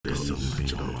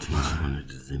attention? I wonder,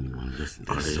 does anyone listen?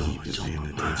 Are they even paying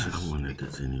attention? I wonder,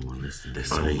 does anyone listen?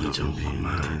 Are they even paying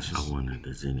attention? I wonder,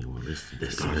 does anyone listen?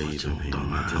 Are they even paying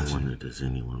attention? I wonder, does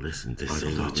anyone listen? Are they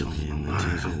even paying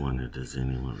attention? I wonder, does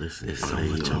anyone listen? Are they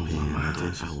even paying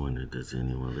attention? I wonder, does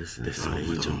anyone listen? Are they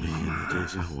even paying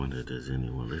attention? I wonder, does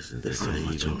anyone listen? Are they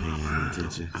even paying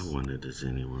attention? I wonder, does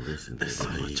anyone listen? Are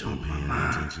they even paying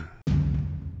attention?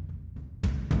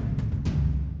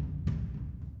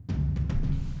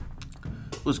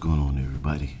 What's going on,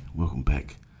 everybody? Welcome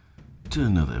back to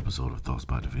another episode of Thoughts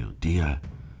by DeVille D.I.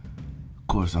 Of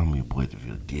course, I'm your boy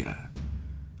DeVille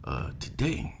D.I.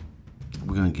 Today,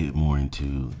 we're going to get more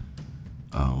into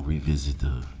revisit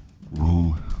the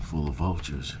room full of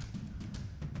vultures.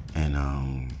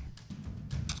 And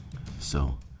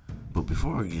but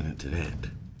before I get into that,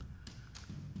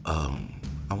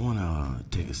 I want to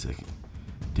take a second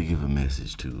to give a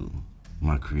message to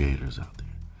my creators out there,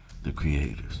 the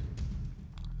creators.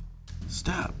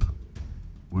 Stop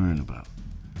worrying about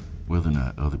whether or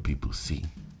not other people see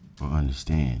or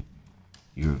understand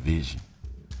your vision,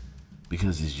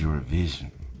 because it's your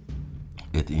vision.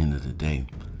 At the end of the day,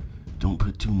 don't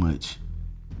put too much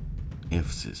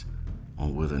emphasis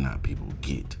on whether or not people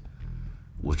get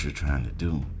what you're trying to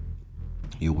do.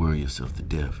 You worry yourself to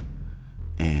death,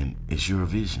 and it's your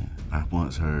vision. I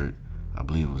once heard, I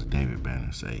believe it was David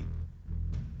Banner, say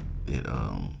that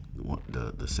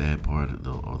the sad part of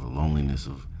the loneliness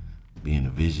of being a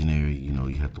visionary, you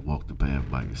have to walk the path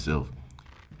by yourself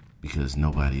because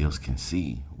nobody else can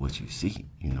see what you see.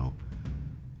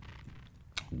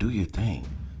 Do your thing.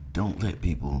 Don't let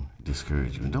people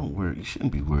discourage you, and don't worry. You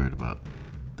shouldn't be worried about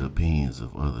the opinions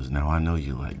of others. Now, I know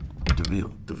you're like,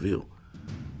 DeVille,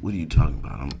 what are you talking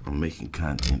about? I'm making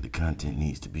content. The content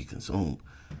needs to be consumed.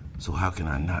 So how can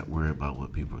I not worry about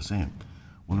what people are saying?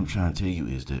 What I'm trying to tell you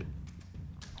is that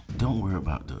don't worry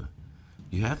about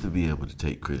you have to be able to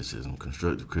take criticism,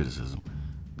 constructive criticism,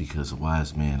 because a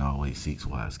wise man always seeks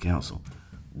wise counsel.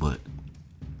 But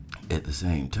at the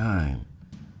same time,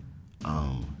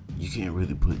 you can't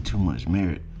really put too much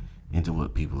merit into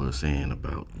what people are saying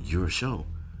about your show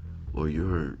or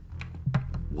your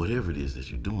whatever it is that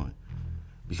you're doing,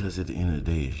 because at the end of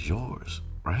the day, it's yours,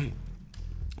 right?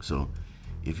 So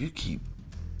if you keep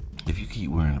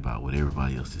worrying about what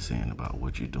everybody else is saying about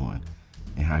what you're doing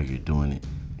and how you're doing it,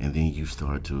 and then you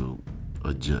start to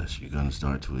adjust. You're going to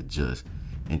start to adjust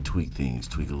and tweak things,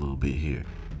 tweak a little bit here,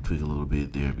 tweak a little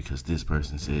bit there, because this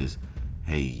person says,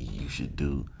 hey, you should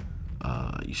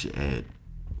add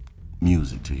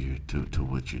music to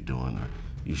what you're doing, or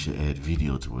you should add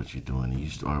video to what you're doing, and you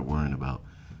start worrying about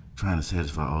trying to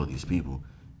satisfy all these people.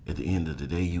 At the end of the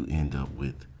day, you end up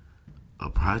with a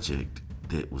project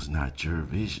that was not your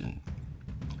vision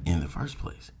in the first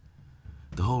place.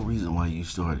 The whole reason why you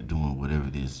started doing whatever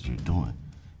it is you're doing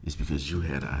is because you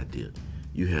had an idea,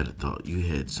 you had a thought, you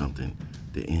had something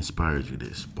that inspired you,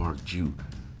 that sparked you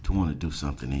to want to do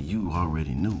something, and you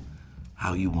already knew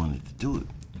how you wanted to do it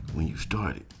when you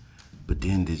started. But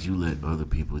then did you let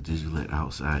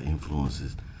outside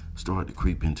influences start to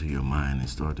creep into your mind and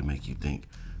start to make you think,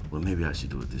 well, maybe I should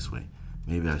do it this way,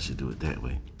 maybe I should do it that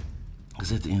way?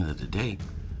 Because at the end of the day,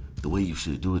 the way you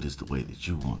should do it is the way that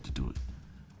you want to do it.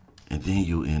 And then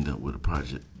you'll end up with a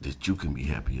project that you can be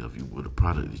happy of, with a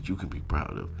product that you can be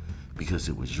proud of, because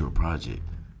it was your project.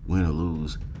 Win or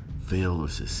lose, fail or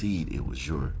succeed, it was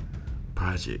your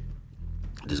project.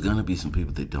 There's going to be some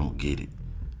people that don't get it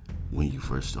when you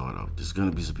first start off. There's going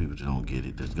to be some people that don't get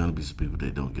it. There's going to be some people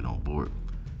that don't get on board.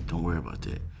 Don't worry about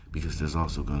that, because there's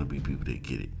also going to be people that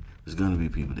get it. There's going to be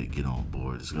people that get on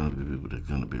board. There's going to be people that are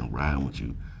going to be riding with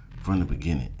you from the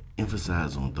beginning.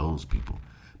 Emphasize on those people,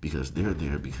 because they're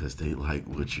there because they like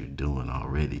what you're doing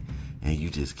already, and you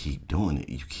just keep doing it.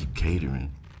 You keep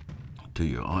catering to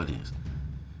your audience.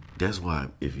 That's why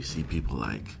if you see people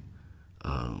like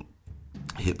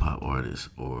hip-hop artists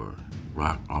or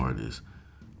rock artists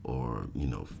or,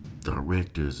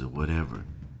 directors or whatever,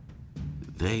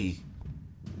 they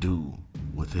do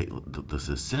what the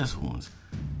successful ones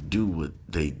do what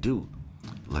they do.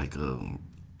 Like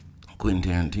Quentin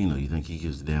Tarantino, you think he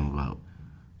gives a damn about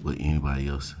what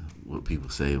people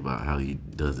say about how he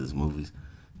does his movies?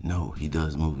 No, he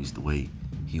does movies the way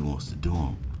he wants to do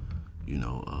them.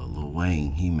 Lil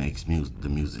Wayne, he makes the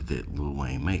music that Lil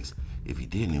Wayne makes. If he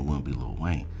didn't, it wouldn't be Lil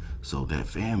Wayne. So that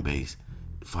fan base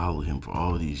followed him for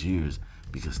all these years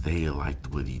because they liked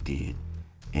what he did,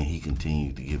 and he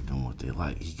continued to give them what they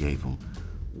liked. He gave them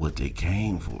what they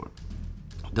came for.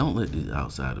 Don't let the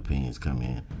outside opinions come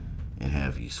in and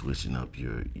have you switching up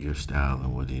your style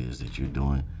and what it is that you're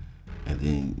doing, and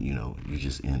then you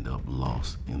just end up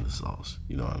lost in the sauce.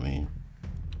 You know what I mean?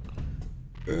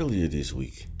 Earlier this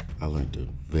week, I learned a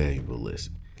valuable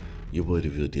lesson. Your boy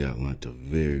DeVille Diop learned a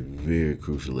very, very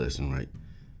crucial lesson, right?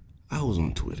 I was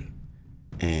on Twitter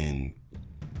and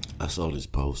I saw this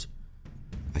post.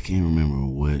 I can't remember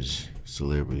which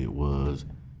celebrity it was.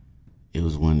 It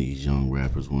was one of these young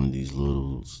rappers, one of these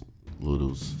littles,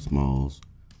 smalls,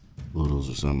 littles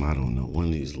or something. I don't know. One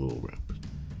of these little rappers.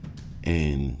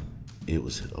 And it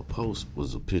was a post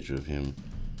was a picture of him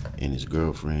and his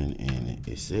girlfriend, and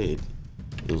it said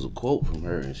it was a quote from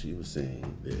her, and she was saying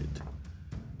that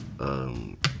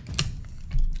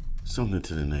something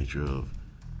to the nature of,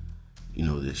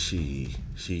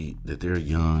 that that they're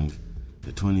young,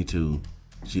 they're 22.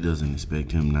 She doesn't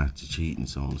expect him not to cheat and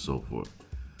so on and so forth,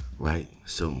 right?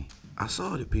 So I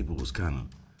saw that people was kind of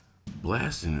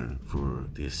blasting her for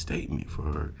this statement,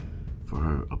 for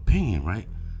her opinion, right?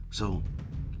 So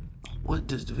what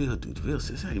does DeVille do? DeVille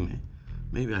says, hey man,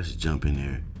 maybe I should jump in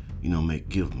there,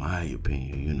 give my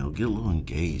opinion, get a little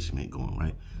engagement going,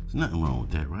 right? There's nothing wrong with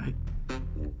that, right?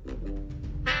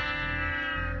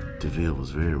 DeVille was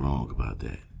very wrong about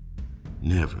that.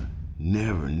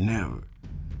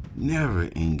 Never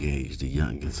engage the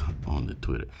youngest on the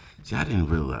Twitter. See, I didn't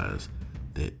realize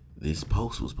that this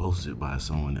post was posted by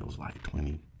someone that was like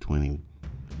 21,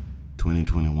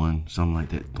 something like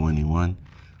that, 21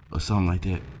 or something like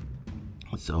that.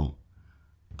 So,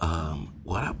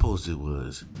 what I posted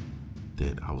was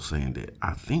that I was saying that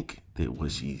I think that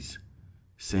what she's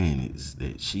saying is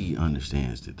that she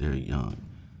understands that they're young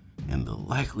and the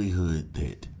likelihood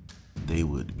that they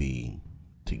would be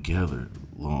together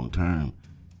long term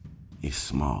is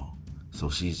small. So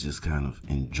she's just kind of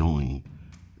enjoying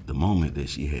the moment that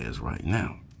she has right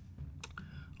now.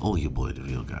 Oh, your boy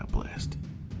DeVille got blasted.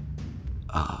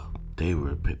 They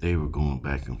were going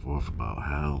back and forth about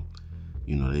how,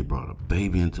 they brought a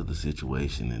baby into the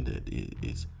situation, and that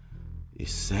it's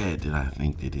sad that I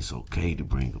think that it's okay to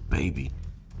bring a baby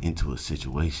into a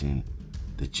situation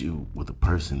with a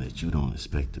person that you don't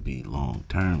expect to be long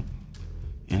term.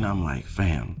 And I'm like,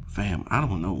 fam, I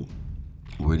don't know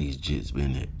where these jits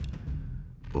been at,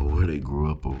 or where they grew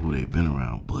up, or who they've been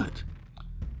around, but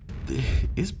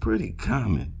it's pretty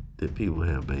common that people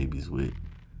have babies with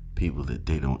people that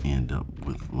they don't end up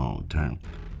with long term.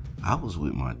 I was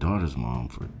with my daughter's mom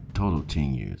for total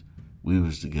 10 years. We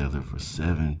was together for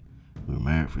 7, we were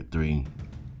married for 3,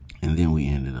 and then we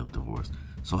ended up divorced.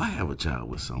 So I have a child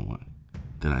with someone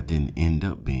that I didn't end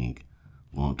up being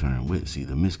long term with. See,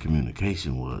 the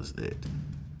miscommunication was that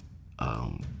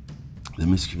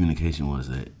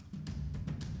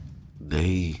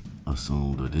they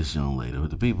assumed, or this young lady, or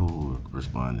the people who were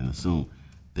responding assumed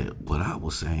that what I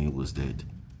was saying was that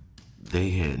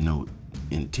they had no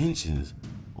intentions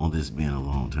on this being a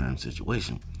long-term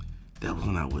situation. That was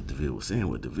not what DeVille was saying.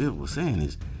 What DeVille was saying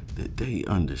is that they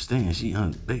understand.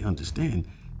 They understand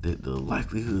that the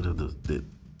likelihood of the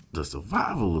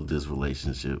survival of this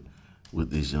relationship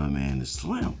with this young man is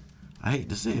slim. I hate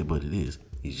to say it, but it is.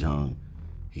 He's young.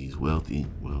 He's wealthy.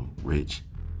 Well, rich.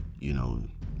 A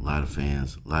lot of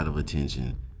fans, a lot of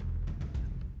attention.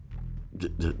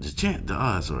 The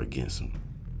odds are against him.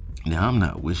 Now, I'm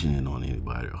not wishing it on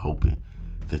anybody or hoping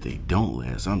that they don't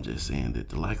last. I'm just saying that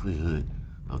the likelihood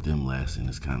of them lasting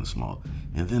is kind of small.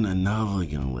 And then another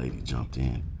young lady jumped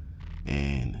in,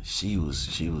 and she was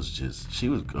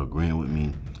agreeing with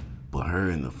me, but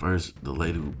her and the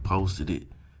lady who posted it,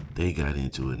 they got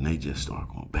into it, and they just started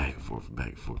going back and forth.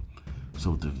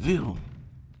 So DeVille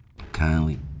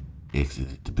kindly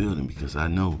exited the building, because I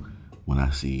know when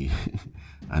I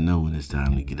know when it's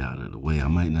time to get out of the way. I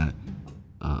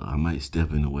might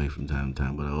step in the way from time to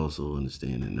time, but I also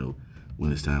understand and know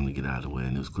when it's time to get out of the way.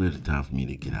 And it was clearly time for me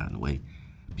to get out of the way,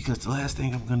 because the last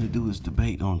thing I'm going to do is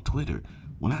debate on Twitter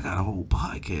when I got a whole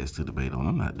podcast to debate on.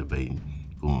 I'm not debating,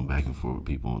 going back and forth with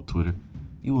people on Twitter.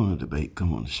 You want to debate?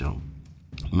 Come on the show.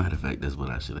 Matter of fact, that's what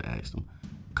I should have asked them.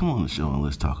 Come on the show and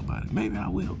let's talk about it. Maybe I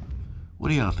will. What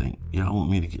do y'all think? Y'all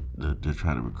want me to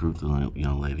try to recruit the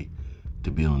young lady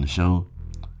to be on the show?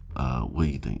 What do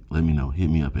you think? Let me know. Hit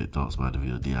me up at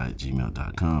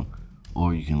thoughtsbyDeVilleDI@gmail.com,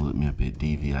 or you can look me up at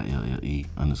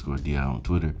DVILLE_DI on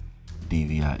Twitter,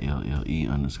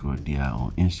 DVILLE_DI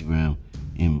on Instagram.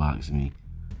 Inbox me,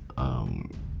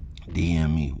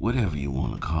 DM me, whatever you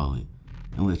want to call it,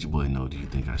 and let your boy know, do you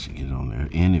think I should get on there?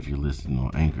 And if you're listening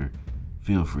on Anchor,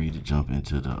 feel free to jump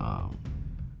into the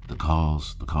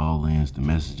calls, the call-ins, the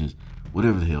messages,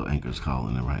 whatever the hell Anchor's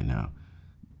calling it right now.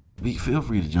 Feel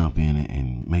free to jump in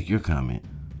and make your comment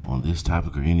on this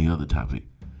topic or any other topic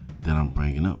that I'm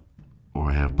bringing up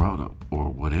or have brought up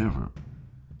or whatever.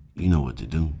 You know what to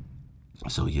do.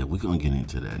 So yeah, we're going to get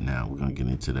into that now. We're going to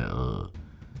get into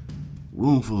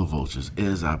Room full of vultures,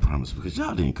 as I promised, because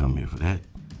y'all didn't come here for that.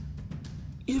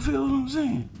 You feel what I'm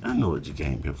saying? I know what you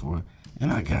came here for,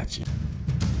 and I got you.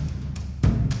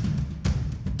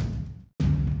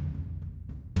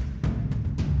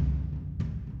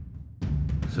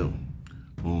 So,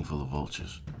 room full of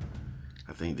vultures.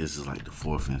 I think this is like the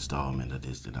fourth installment of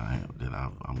this that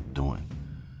I'm doing,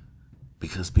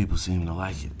 because people seem to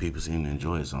like it. People seem to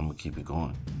enjoy it, so I'm gonna keep it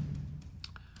going.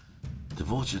 The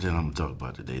vulture that I'm gonna talk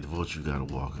about today, the vulture you gotta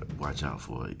watch out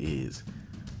for, is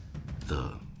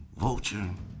the vulture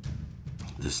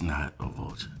that's not a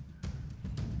vulture.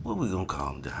 What we gonna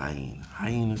call them? The hyena.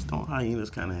 Hyenas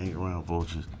kind of hang around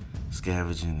vultures,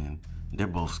 scavenging, and they're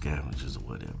both scavengers or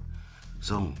whatever.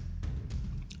 So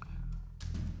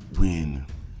when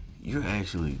you're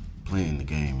actually playing the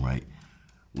game right,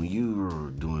 when you're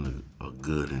doing a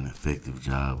good and effective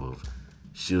job of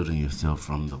shielding yourself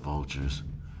from the vultures,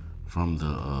 from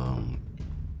the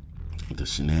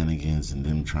shenanigans and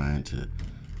them trying to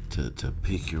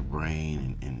pick your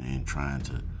brain and trying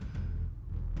to,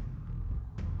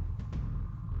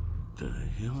 the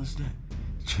hell is that?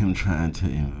 Them trying to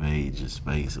invade your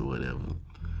space or whatever.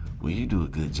 When you do a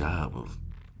good job of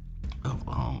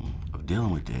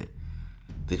dealing with that,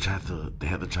 they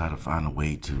have to try to find a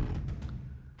way to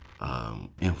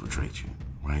infiltrate you,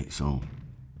 right? So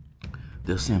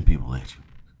they'll send people at you,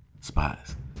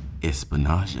 spies.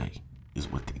 Espionage is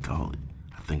what they call it.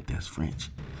 I think that's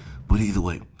French, but either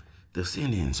way, they'll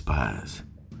send in spies,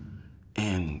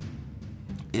 and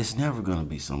it's never gonna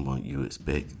be someone you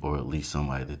expect, or at least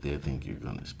somebody that they think you're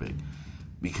gonna expect,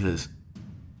 because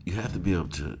you have to be able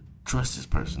to trust this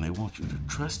person. They want you to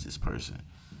trust this person.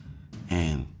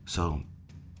 And so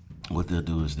what they'll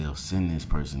do is they'll send this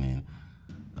person in,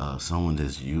 someone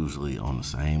that's usually on the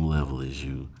same level as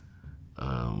you,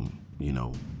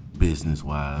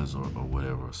 business-wise or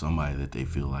whatever, somebody that they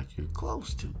feel like you're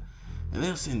close to. And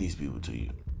they'll send these people to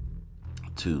you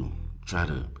to try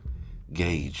to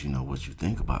gauge, what you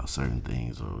think about certain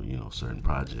things, or, certain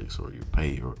projects, or your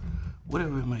pay, or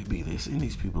whatever it may be. They send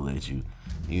these people at you,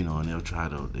 and they'll try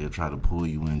to pull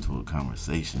you into a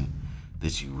conversation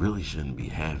that you really shouldn't be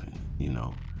having,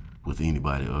 with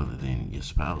anybody other than your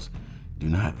spouse. Do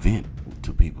not vent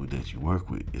to people that you work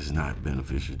with. It's not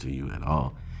beneficial to you at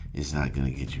all. It's not going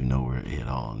to get you nowhere at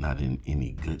all, not in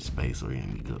any good space or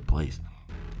any good place.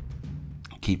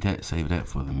 Keep that, save that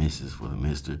for the missus, for the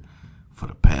mister, for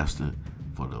the pastor,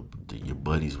 for your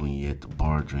buddies when you're at the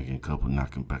bar drinking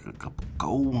knocking back a couple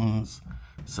cold ones,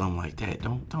 something like that.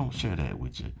 Don't share that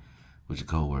with your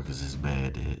coworkers. It's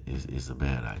bad. It's a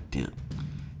bad idea.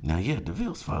 Now, yeah,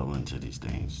 DeVille's fall into these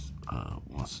things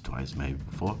once or twice, maybe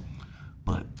before,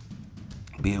 but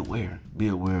be aware. Be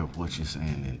aware of what you're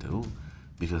saying and do,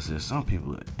 because there's some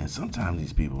people, and sometimes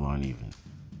these people aren't even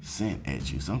sent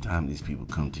at you. Sometimes these people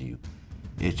come to you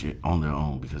on their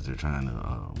own because they're trying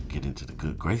to get into the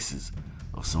good graces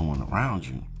of someone around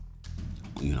you.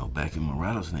 Back in my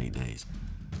rattlesnake days,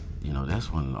 that's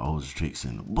one of the oldest tricks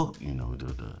in the book.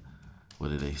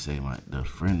 What did they say? The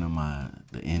friend of my,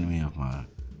 the enemy of my,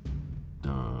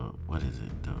 what is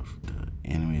it? The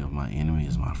enemy of my enemy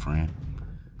is my friend.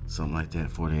 Something like that.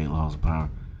 48 Laws of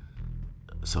Power.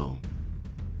 So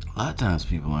a lot of times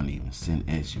people aren't even sent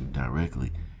at you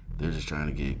directly. They're just trying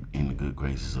to get in the good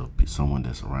graces of someone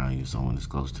that's around you, someone that's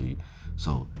close to you.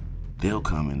 So they'll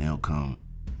come and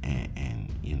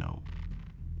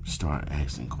start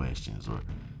asking questions or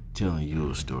telling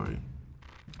you a story.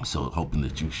 So hoping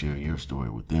that you share your story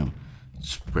with them,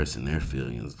 expressing their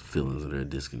feelings of their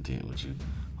discontent with you,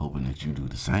 hoping that you do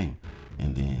the same.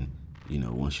 And then,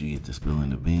 once you get to spilling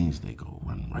the beans, they go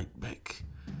run right back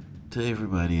to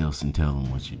everybody else and tell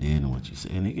them what you did and what you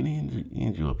said. And it can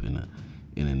end you up in a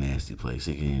nasty place.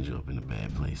 It can end you up in a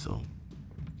bad place. So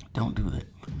don't do that.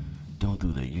 Don't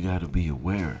do that. You got to be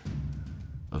aware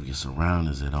of your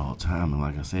surroundings at all time. And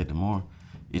like I said, it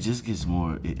escalates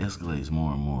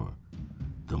more and more.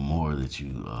 The more that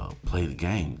you play the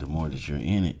game, the more that you're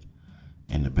in it,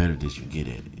 and the better that you get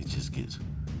at it. It just gets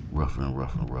rougher and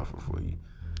rougher and rougher for you.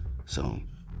 So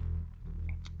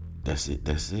that's it.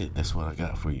 That's what I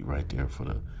got for you right there for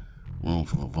the room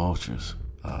full of vultures.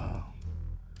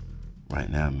 Right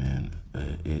now, man,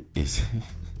 it's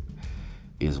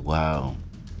wild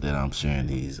that I'm sharing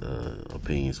these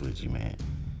opinions with you, man.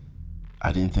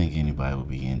 I didn't think anybody would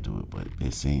be into it, but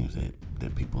it seems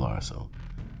that people are, so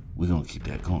we're going to keep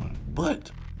that going.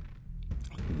 But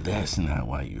that's not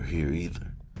why you're here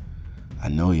either. I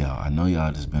know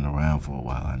y'all just been around for a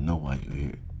while. I know why you're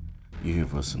here. You're here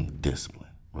for some discipline.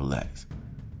 Relax.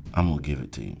 I'm going to give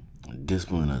it to you.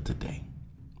 Discipline of the day.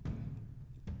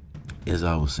 As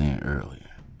I was saying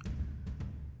earlier,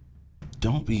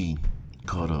 don't be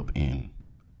caught up in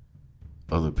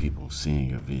other people seeing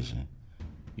your vision.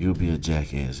 You'll be a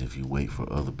jackass if you wait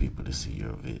for other people to see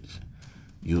your vision.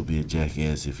 You'll be a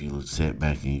jackass if you sit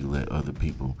back and you let other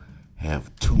people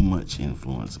have too much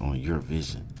influence on your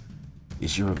vision.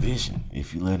 It's your vision.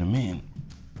 If you let them in,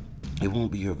 it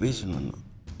won't be your vision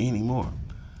anymore.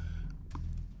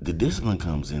 The discipline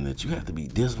comes in that you have to be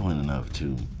disciplined enough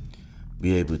to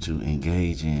be able to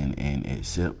engage in and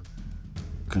accept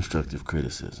constructive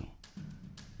criticism,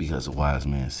 because a wise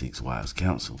man seeks wise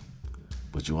counsel.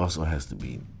 But you also have to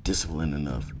be disciplined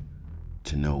enough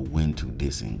to know when to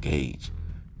disengage.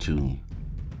 To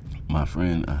my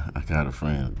friend, I got a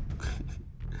friend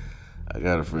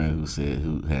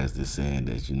who has this saying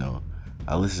that,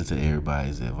 I listen to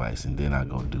everybody's advice and then I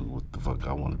go do what the fuck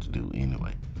I wanted to do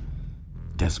anyway.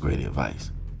 That's great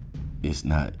advice. It's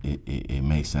not, it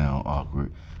may sound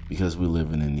awkward because we're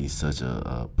living in such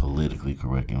a politically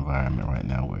correct environment right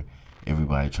now where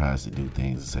everybody tries to do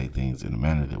things and say things in a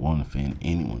manner that won't offend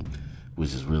anyone,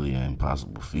 which is really an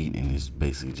impossible feat, and it's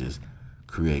basically just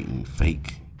creating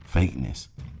fakeness.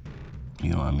 You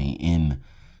know what I mean? In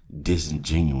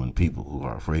disingenuine people who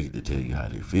are afraid to tell you how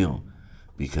they feel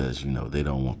because, they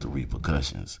don't want the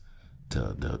repercussions,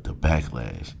 to the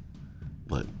backlash.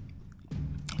 But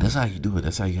that's how you do it.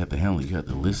 That's how you have to handle it. You have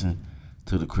to listen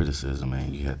to the criticism,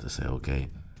 and you have to say, okay,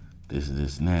 this and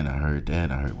this and that. I heard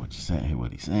that. I heard what you're saying. I heard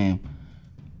what he's saying.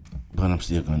 But I'm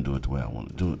still going to do it the way I want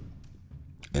to do it.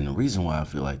 And the reason why I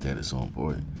feel like that is so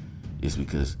important is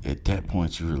because at that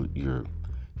point you're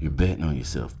betting on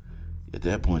yourself. At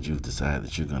that point you've decided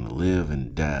that you're going to live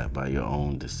and die by your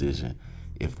own decision.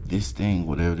 If this thing,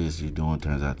 whatever it is you're doing,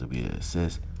 turns out to be a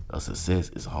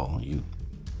success, it's all on you.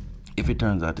 If it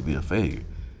turns out to be a failure,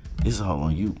 it's all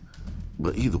on you.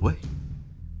 But either way,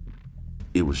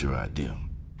 it was your idea.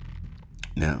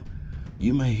 Now,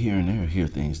 you may here and there hear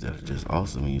things that are just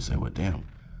awesome, and you say, well, damn,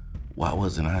 why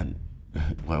wasn't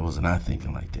I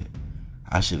thinking like that?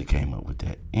 I should have came up with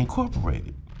that. Incorporate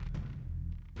it.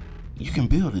 You can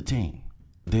build a team.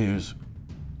 There's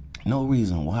no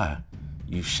reason why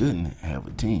you shouldn't have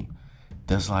a team.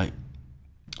 That's like,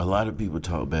 a lot of people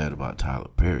talk bad about Tyler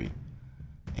Perry,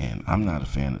 and I'm not a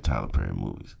fan of Tyler Perry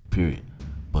movies, period.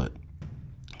 But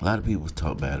a lot of people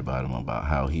talk bad about him, about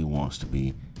how he wants to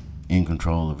be in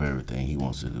control of everything. He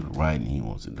wants to do the writing, he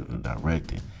wants to do the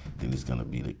directing, then he's going to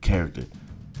be the character.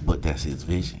 But that's his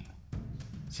vision.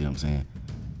 See what I'm saying?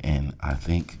 And I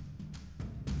think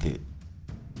that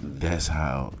that's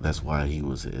why he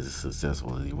was as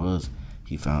successful as he was.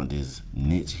 He found his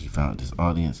niche, he found his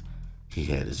audience, he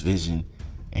had his vision,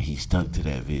 and he stuck to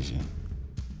that vision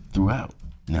throughout.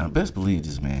 Now, best believe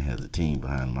this man has a team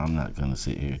behind him. I'm not gonna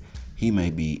sit here. He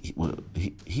may be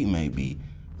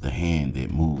the hand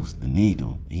that moves the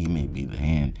needle. He may be the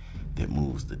hand that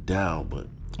moves the dial, but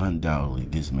undoubtedly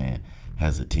this man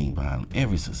has a team behind him.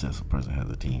 Every successful person has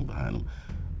a team behind him.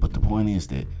 But the point is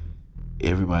that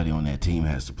everybody on that team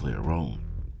has to play a role.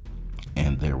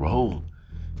 And their role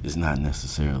is not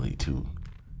necessarily to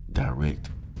direct,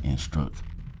 instruct,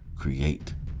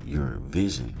 create your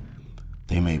vision.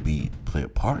 They may play a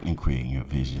part in creating your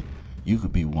vision. You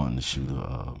could be wanting to shoot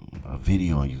a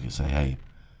video, and you can say, hey,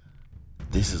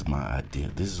 this is my idea.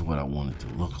 This is what I want it to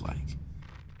look like.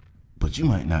 But you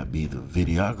might not be the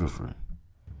videographer.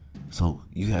 So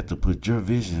you have to put your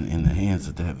vision in the hands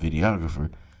of that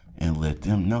videographer and let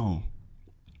them know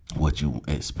what you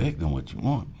expect and what you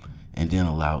want, and then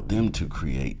allow them to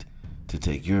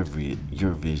take your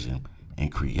vision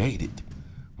and create it.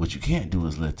 What you can't do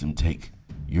is let them take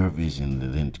your vision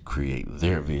and then create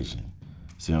their vision.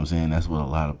 See what I'm saying? That's what a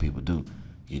lot of people do.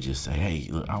 You just say, hey,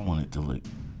 look, I want it to look,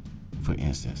 for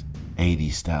instance,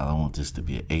 80s style. I want this to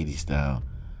be an 80s style,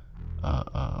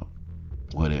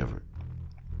 whatever.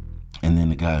 And then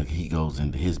the guy, he goes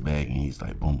into his bag and he's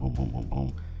like, boom, boom, boom, boom,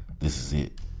 boom. This is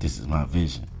it. This is my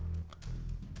vision.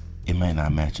 It may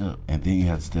not match up. And then you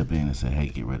have to step in and say, hey,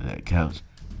 get rid of that couch.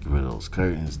 Get rid of those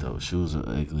curtains. Those shoes are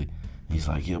ugly. And he's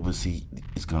like, yeah, but see,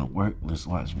 it's going to work. Let's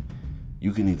watch me.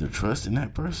 You can either trust in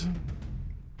that person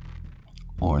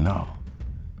or no.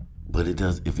 But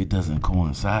if it doesn't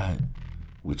coincide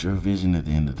with your vision at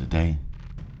the end of the day,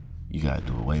 you got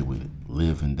to do away with it.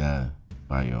 Live and die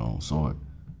by your own sword.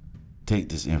 Take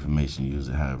this information, use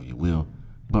it however you will,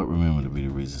 but remember to be the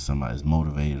reason somebody's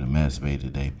motivated or masturbated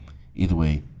today. Either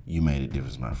way, you made a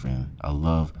difference, my friend.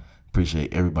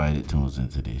 Appreciate everybody that tunes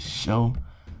into this show.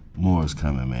 More is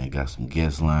coming, man. Got some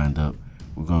guests lined up.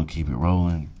 We're going to keep it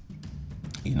rolling,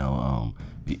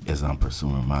 as I'm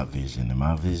pursuing my vision. And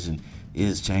my vision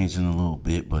is changing a little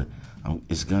bit, but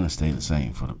it's going to stay the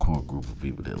same for the core group of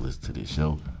people that listen to this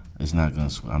show. It's not gonna.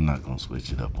 I'm not gonna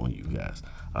switch it up on you guys.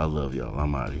 I love y'all.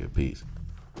 I'm out of here. Peace.